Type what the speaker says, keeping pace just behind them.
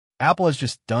Apple has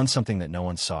just done something that no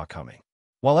one saw coming.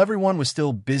 While everyone was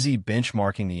still busy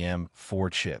benchmarking the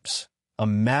M4 chips, a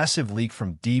massive leak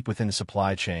from deep within the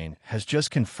supply chain has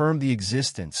just confirmed the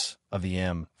existence of the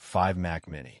M5 Mac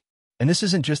Mini. And this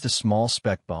isn't just a small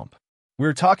spec bump.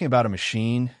 We're talking about a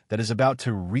machine that is about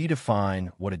to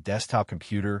redefine what a desktop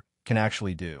computer can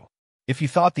actually do. If you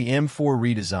thought the M4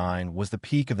 redesign was the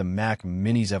peak of the Mac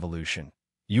Mini's evolution,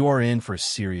 you are in for a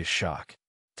serious shock.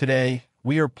 Today,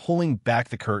 we are pulling back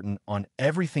the curtain on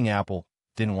everything Apple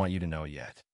didn't want you to know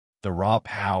yet. The raw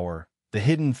power, the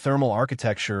hidden thermal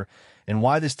architecture, and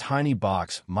why this tiny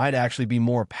box might actually be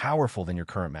more powerful than your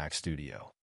current Mac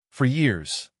Studio. For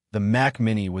years, the Mac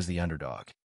Mini was the underdog.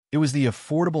 It was the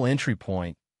affordable entry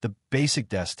point, the basic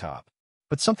desktop.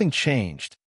 But something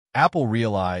changed. Apple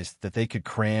realized that they could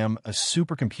cram a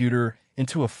supercomputer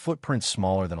into a footprint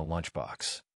smaller than a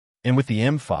lunchbox. And with the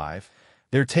M5,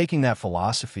 they're taking that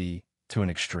philosophy to an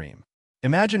extreme.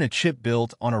 Imagine a chip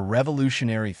built on a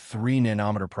revolutionary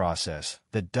 3-nanometer process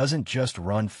that doesn't just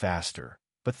run faster,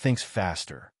 but thinks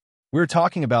faster. We're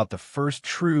talking about the first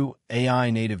true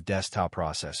AI-native desktop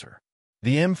processor.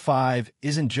 The M5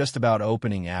 isn't just about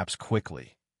opening apps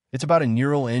quickly. It's about a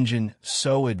neural engine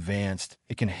so advanced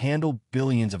it can handle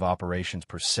billions of operations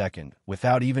per second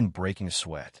without even breaking a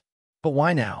sweat. But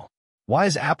why now? Why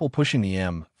is Apple pushing the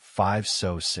M5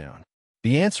 so soon?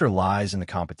 The answer lies in the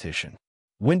competition.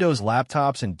 Windows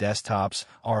laptops and desktops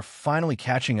are finally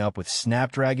catching up with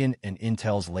Snapdragon and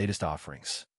Intel's latest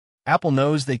offerings. Apple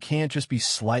knows they can't just be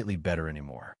slightly better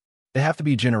anymore. They have to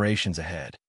be generations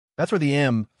ahead. That's where the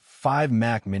M5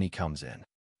 Mac Mini comes in.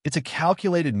 It's a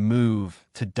calculated move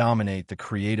to dominate the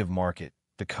creative market,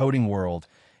 the coding world,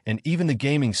 and even the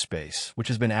gaming space, which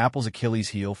has been Apple's Achilles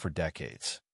heel for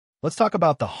decades. Let's talk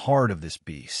about the heart of this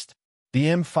beast. The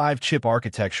M5 chip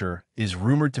architecture is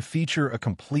rumored to feature a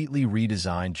completely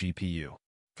redesigned GPU.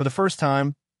 For the first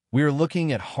time, we are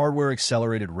looking at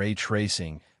hardware-accelerated ray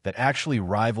tracing that actually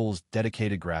rivals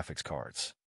dedicated graphics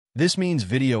cards. This means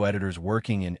video editors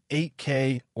working in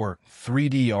 8K or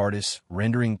 3D artists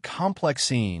rendering complex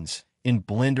scenes in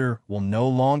Blender will no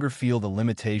longer feel the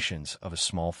limitations of a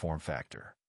small form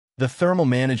factor. The thermal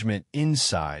management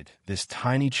inside this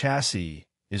tiny chassis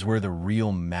is where the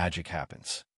real magic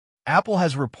happens. Apple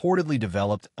has reportedly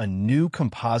developed a new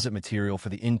composite material for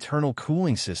the internal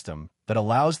cooling system that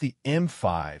allows the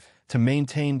M5 to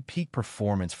maintain peak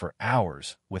performance for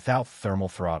hours without thermal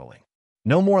throttling.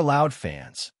 No more loud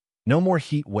fans, no more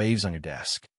heat waves on your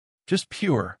desk, just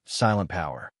pure, silent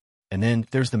power. And then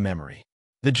there's the memory.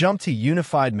 The jump to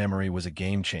unified memory was a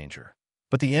game changer,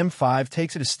 but the M5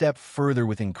 takes it a step further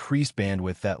with increased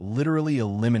bandwidth that literally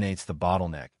eliminates the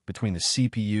bottleneck between the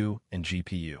CPU and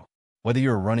GPU. Whether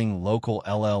you're running local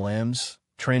LLMs,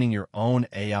 training your own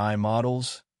AI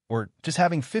models, or just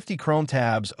having 50 Chrome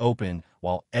tabs open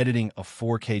while editing a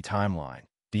 4K timeline,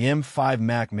 the M5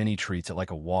 Mac Mini treats it like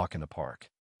a walk in the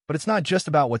park. But it's not just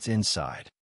about what's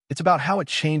inside. It's about how it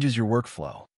changes your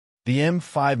workflow. The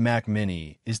M5 Mac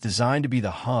Mini is designed to be the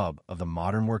hub of the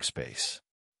modern workspace.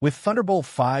 With Thunderbolt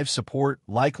 5 support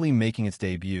likely making its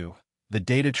debut, the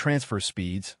data transfer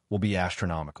speeds will be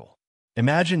astronomical.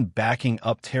 Imagine backing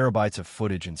up terabytes of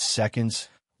footage in seconds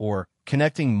or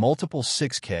connecting multiple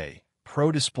 6K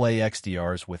Pro Display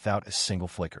XDRs without a single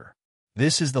flicker.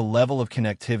 This is the level of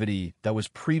connectivity that was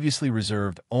previously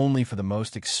reserved only for the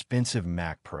most expensive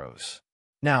Mac Pros.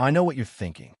 Now, I know what you're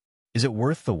thinking. Is it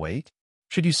worth the wait?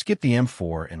 Should you skip the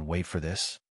M4 and wait for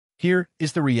this? Here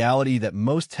is the reality that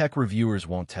most tech reviewers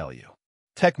won't tell you.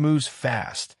 Tech moves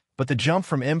fast, but the jump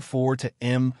from M4 to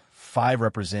M5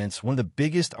 represents one of the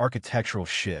biggest architectural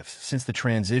shifts since the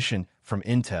transition from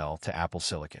Intel to Apple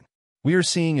Silicon. We are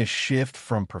seeing a shift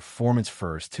from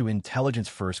performance-first to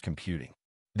intelligence-first computing.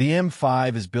 The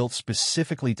M5 is built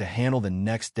specifically to handle the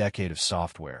next decade of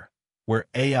software, where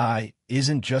AI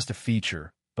isn't just a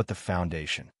feature, but the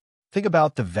foundation. Think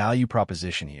about the value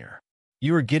proposition here.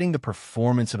 You are getting the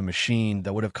performance of a machine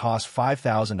that would have cost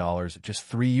 $5,000 just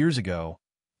 3 years ago,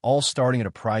 all starting at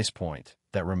a price point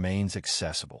that remains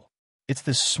accessible. It's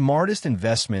the smartest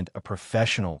investment a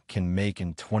professional can make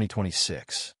in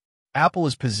 2026. Apple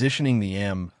is positioning the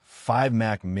M5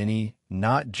 Mac Mini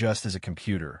not just as a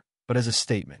computer, but as a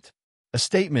statement. A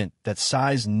statement that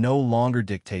size no longer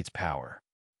dictates power.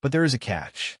 But there is a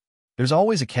catch. There's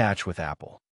always a catch with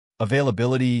Apple.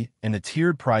 Availability and the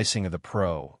tiered pricing of the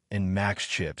Pro and Max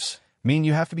chips mean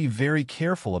you have to be very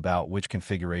careful about which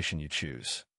configuration you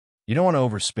choose. You don't want to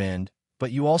overspend,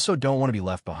 but you also don't want to be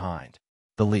left behind.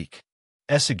 The leak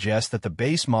suggests that the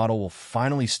base model will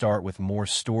finally start with more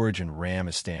storage and RAM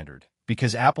as standard,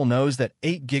 because Apple knows that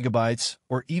 8 gigabytes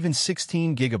or even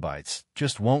 16 gigabytes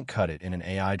just won't cut it in an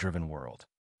AI-driven world.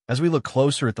 As we look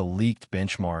closer at the leaked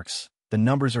benchmarks, the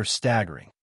numbers are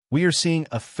staggering. We are seeing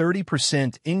a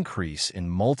 30% increase in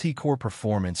multi-core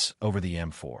performance over the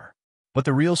M4. But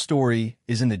the real story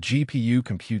is in the GPU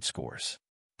compute scores.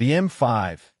 The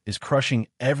M5 is crushing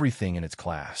everything in its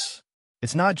class.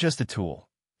 It's not just a tool,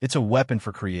 it's a weapon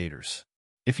for creators.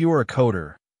 If you are a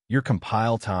coder, your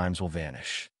compile times will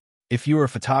vanish. If you are a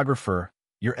photographer,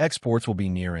 your exports will be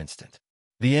near instant.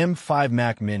 The M5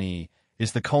 Mac Mini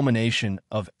is the culmination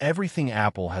of everything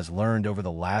Apple has learned over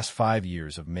the last 5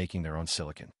 years of making their own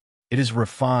silicon. It is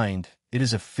refined, it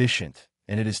is efficient,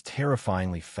 and it is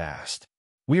terrifyingly fast.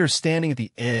 We are standing at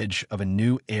the edge of a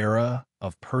new era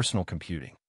of personal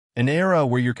computing. An era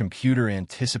where your computer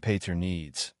anticipates your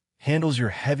needs, handles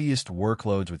your heaviest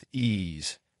workloads with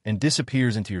ease, and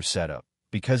disappears into your setup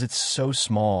because it's so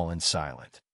small and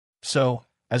silent. So,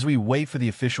 as we wait for the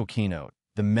official keynote,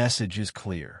 the message is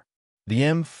clear. The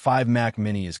M5 Mac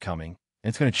Mini is coming, and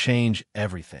it's going to change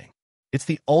everything. It's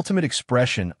the ultimate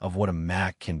expression of what a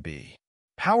Mac can be.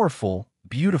 Powerful,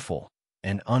 beautiful,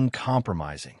 and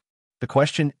uncompromising. The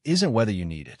question isn't whether you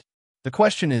need it. The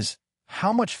question is,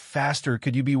 how much faster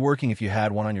could you be working if you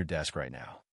had one on your desk right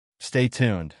now? Stay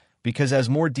tuned, because as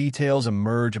more details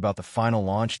emerge about the final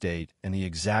launch date and the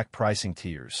exact pricing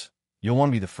tiers, you'll want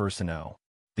to be the first to know.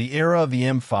 The era of the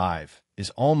M5 is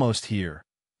almost here,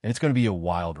 and it's going to be a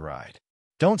wild ride.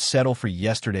 Don't settle for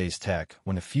yesterday's tech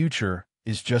when the future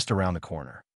is just around the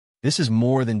corner. This is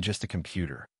more than just a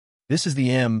computer. This is the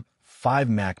M5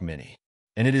 Mac Mini,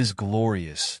 and it is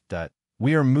glorious that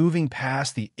we are moving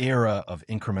past the era of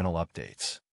incremental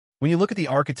updates. When you look at the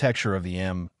architecture of the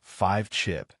M5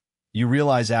 chip, you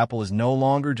realize Apple is no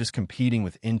longer just competing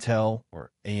with Intel or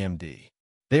AMD.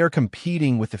 They are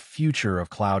competing with the future of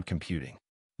cloud computing.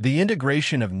 The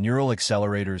integration of neural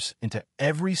accelerators into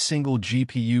every single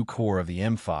GPU core of the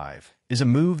M5 is a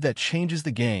move that changes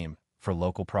the game for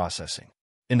local processing.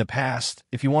 In the past,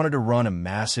 if you wanted to run a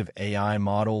massive AI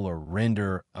model or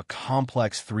render a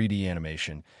complex 3D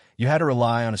animation, you had to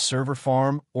rely on a server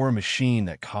farm or a machine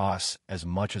that costs as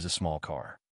much as a small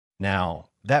car. Now,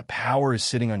 that power is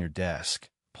sitting on your desk,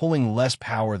 pulling less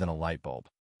power than a light bulb.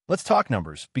 Let's talk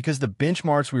numbers, because the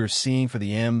benchmarks we are seeing for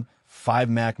the M5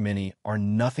 Mac Mini are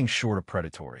nothing short of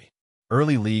predatory.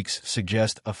 Early leaks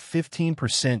suggest a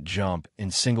 15% jump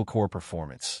in single-core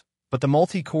performance, but the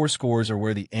multi-core scores are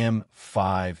where the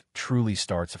M5 truly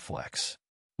starts to flex.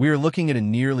 We are looking at a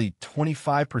nearly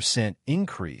 25%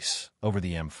 increase over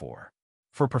the M4.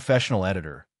 For a professional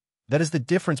editor, that is the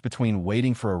difference between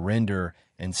waiting for a render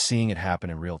and seeing it happen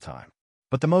in real time.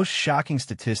 But the most shocking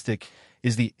statistic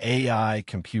is the AI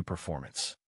compute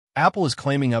performance. Apple is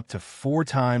claiming up to 4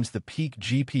 times the peak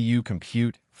GPU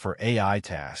compute for AI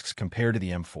tasks compared to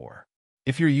the M4.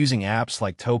 If you're using apps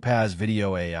like Topaz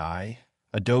Video AI,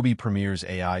 Adobe Premiere's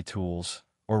AI tools,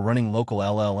 or running local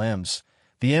LLMs,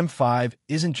 the M5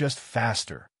 isn't just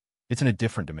faster, it's in a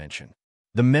different dimension.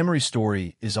 The memory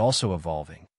story is also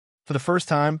evolving. For the first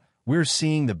time, we're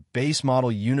seeing the base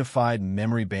model unified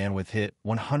memory bandwidth hit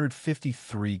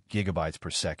 153 gigabytes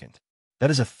per second. That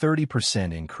is a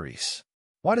 30% increase.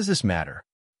 Why does this matter?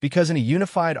 Because in a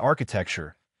unified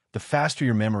architecture, the faster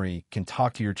your memory can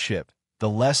talk to your chip, the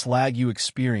less lag you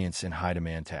experience in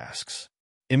high-demand tasks.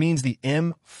 It means the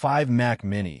M5 Mac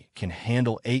Mini can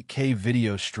handle 8K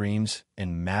video streams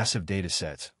and massive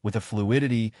datasets with a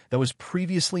fluidity that was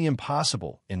previously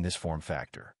impossible in this form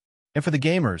factor. And for the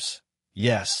gamers,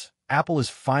 yes, Apple is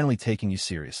finally taking you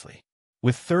seriously.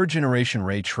 With third-generation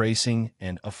ray tracing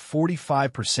and a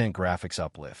 45% graphics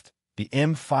uplift, the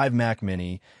M5 Mac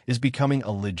Mini is becoming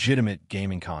a legitimate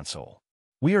gaming console.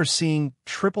 We are seeing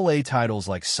AAA titles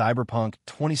like Cyberpunk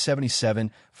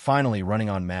 2077 finally running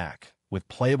on Mac, with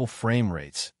playable frame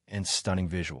rates and stunning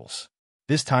visuals.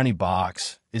 This tiny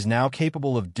box is now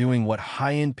capable of doing what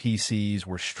high-end PCs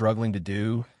were struggling to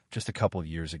do just a couple of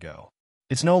years ago.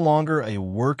 It's no longer a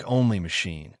work-only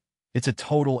machine. It's a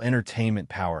total entertainment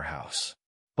powerhouse.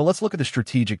 But let's look at the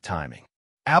strategic timing.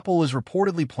 Apple is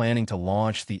reportedly planning to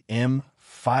launch the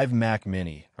M5 Mac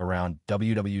Mini around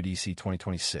WWDC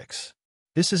 2026.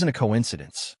 This isn't a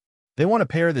coincidence. They want to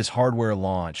pair this hardware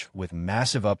launch with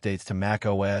massive updates to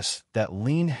macOS that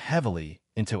lean heavily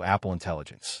into Apple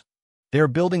Intelligence. They are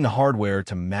building the hardware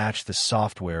to match the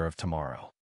software of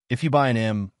tomorrow. If you buy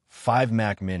an M5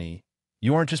 Mac Mini,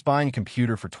 you aren't just buying a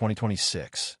computer for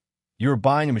 2026. You're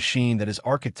buying a machine that is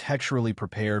architecturally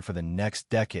prepared for the next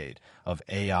decade of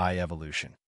AI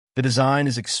evolution. The design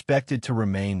is expected to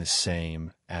remain the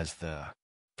same as the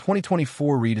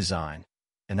 2024 redesign,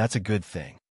 and that's a good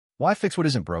thing. Why fix what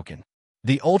isn't broken?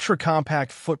 The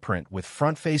ultra-compact footprint with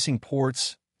front-facing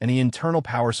ports and the internal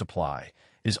power supply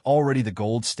is already the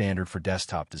gold standard for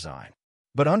desktop design.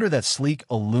 But under that sleek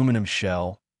aluminum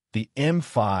shell, the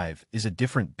M5 is a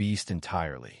different beast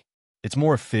entirely. It's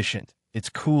more efficient, it's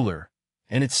cooler,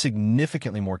 and it's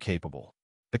significantly more capable.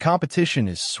 The competition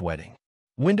is sweating.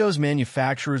 Windows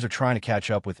manufacturers are trying to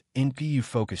catch up with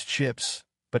NPU-focused chips,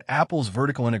 but Apple's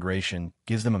vertical integration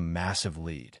gives them a massive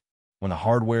lead. When the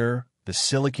hardware, the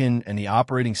silicon, and the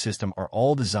operating system are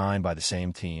all designed by the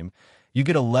same team, you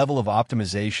get a level of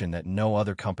optimization that no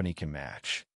other company can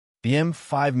match. The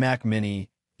M5 Mac Mini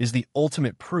is the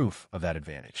ultimate proof of that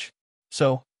advantage.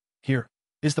 So, here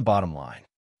is the bottom line.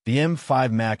 The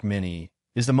M5 Mac Mini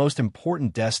is the most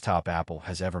important desktop Apple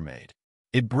has ever made.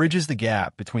 It bridges the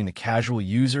gap between the casual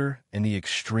user and the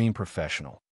extreme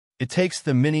professional. It takes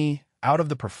the Mini out of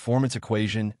the performance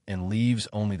equation and leaves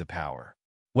only the power.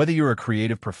 Whether you're a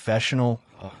creative professional,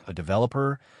 a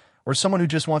developer, or someone who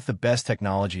just wants the best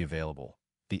technology available,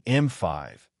 the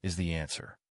M5 is the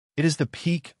answer. It is the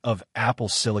peak of Apple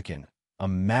silicon, a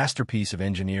masterpiece of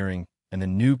engineering, and the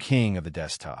new king of the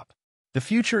desktop. The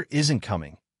future isn't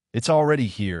coming. It's already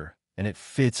here, and it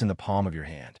fits in the palm of your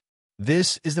hand.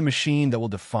 This is the machine that will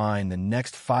define the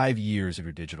next 5 years of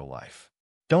your digital life.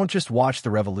 Don't just watch the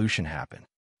revolution happen.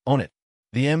 Own it.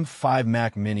 The M5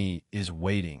 Mac Mini is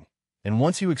waiting, and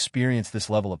once you experience this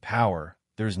level of power,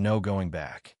 there's no going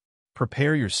back.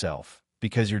 Prepare yourself,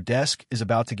 because your desk is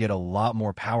about to get a lot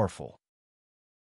more powerful.